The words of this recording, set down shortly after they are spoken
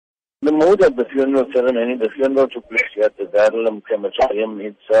The mood of the funeral ceremony, the funeral took place here at the Verulam Crematorium.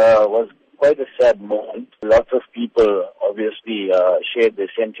 It was quite a sad moment. Lots of people obviously shared their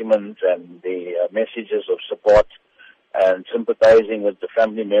sentiments and the messages of support and sympathizing with the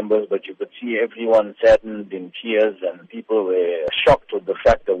family members, but you could see everyone saddened in tears and people were shocked with the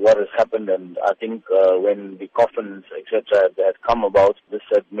fact of what has happened. And I think when the coffins, etc., had come about, this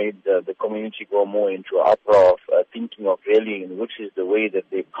had made the community go more into uproar of thinking of really in which is the way that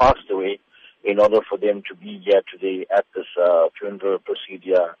they passed away in order for them to be here today at this funeral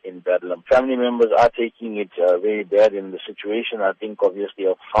procedure in Verulam. Family members are taking it very bad in the situation, I think, obviously,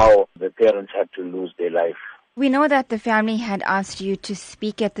 of how the parents had to lose their life. We know that the family had asked you to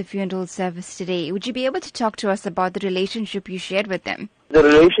speak at the funeral service today. Would you be able to talk to us about the relationship you shared with them? The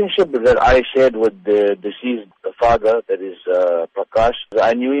relationship that I shared with the deceased father, that is Prakash,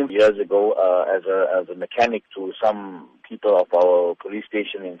 I knew him years ago as a mechanic to some people of our police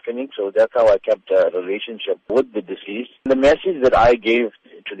station in Phoenix, so that's how I kept a relationship with the deceased. The message that I gave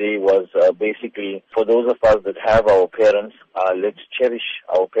today was basically for those of us that have our parents, let's cherish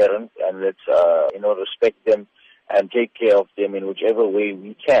our parents and let's respect them and take care of them in whichever way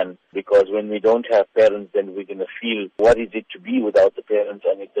we can, because when we don't have parents, then we're going to feel what is it to be without the parents,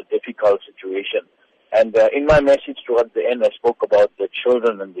 and it's a difficult situation. And in my message towards the end, I spoke about the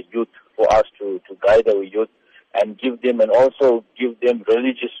children and the youth, for us to guide our youth and give them, and also give them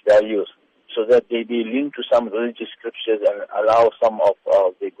religious values so that they be linked to some religious scriptures and allow some of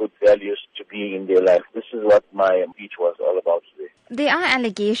the good values to be in their life. This is what my speech was all about today. There are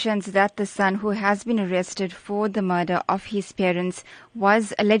allegations that the son who has been arrested for the murder of his parents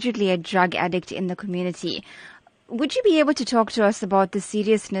was allegedly a drug addict in the community. Would you be able to talk to us about the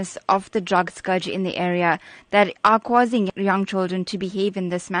seriousness of the drug scourge in the area that are causing young children to behave in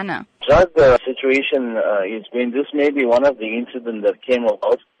this manner? Drug situation this may be one of the incidents that came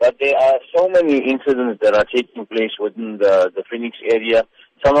about, but there are so many incidents that are taking place within the Phoenix area.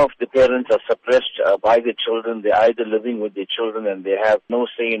 Some of the parents are suppressed by the children. They're either living with their children and they have no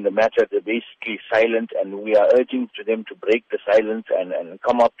say in the matter. They're basically silent, and we are urging to them to break the silence and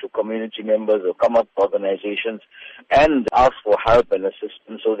come up to community members or come up to organizations and ask for help and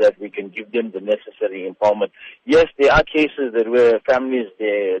assistance so that we can give them the necessary empowerment. Yes, there are cases that where families,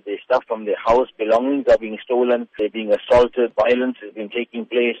 their stuff from their house, belongings are being stolen, they're being assaulted, violence has been taking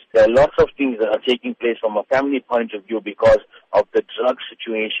place. There are lots of things that are taking place from a family point of view because of the drug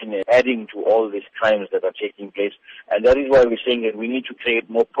situation and adding to all these crimes that are taking place. And that is why we're saying that we need to create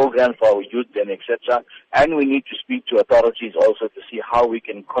more programs for our youth and etc. And we need to speak to authorities also to see how we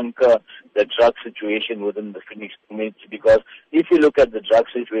can conquer the drug situation within the Phoenix community. Because if you look at the drug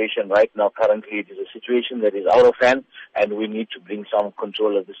situation right now, currently it is a situation that is out of hand, and we need to bring some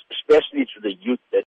control of this, especially to the youth that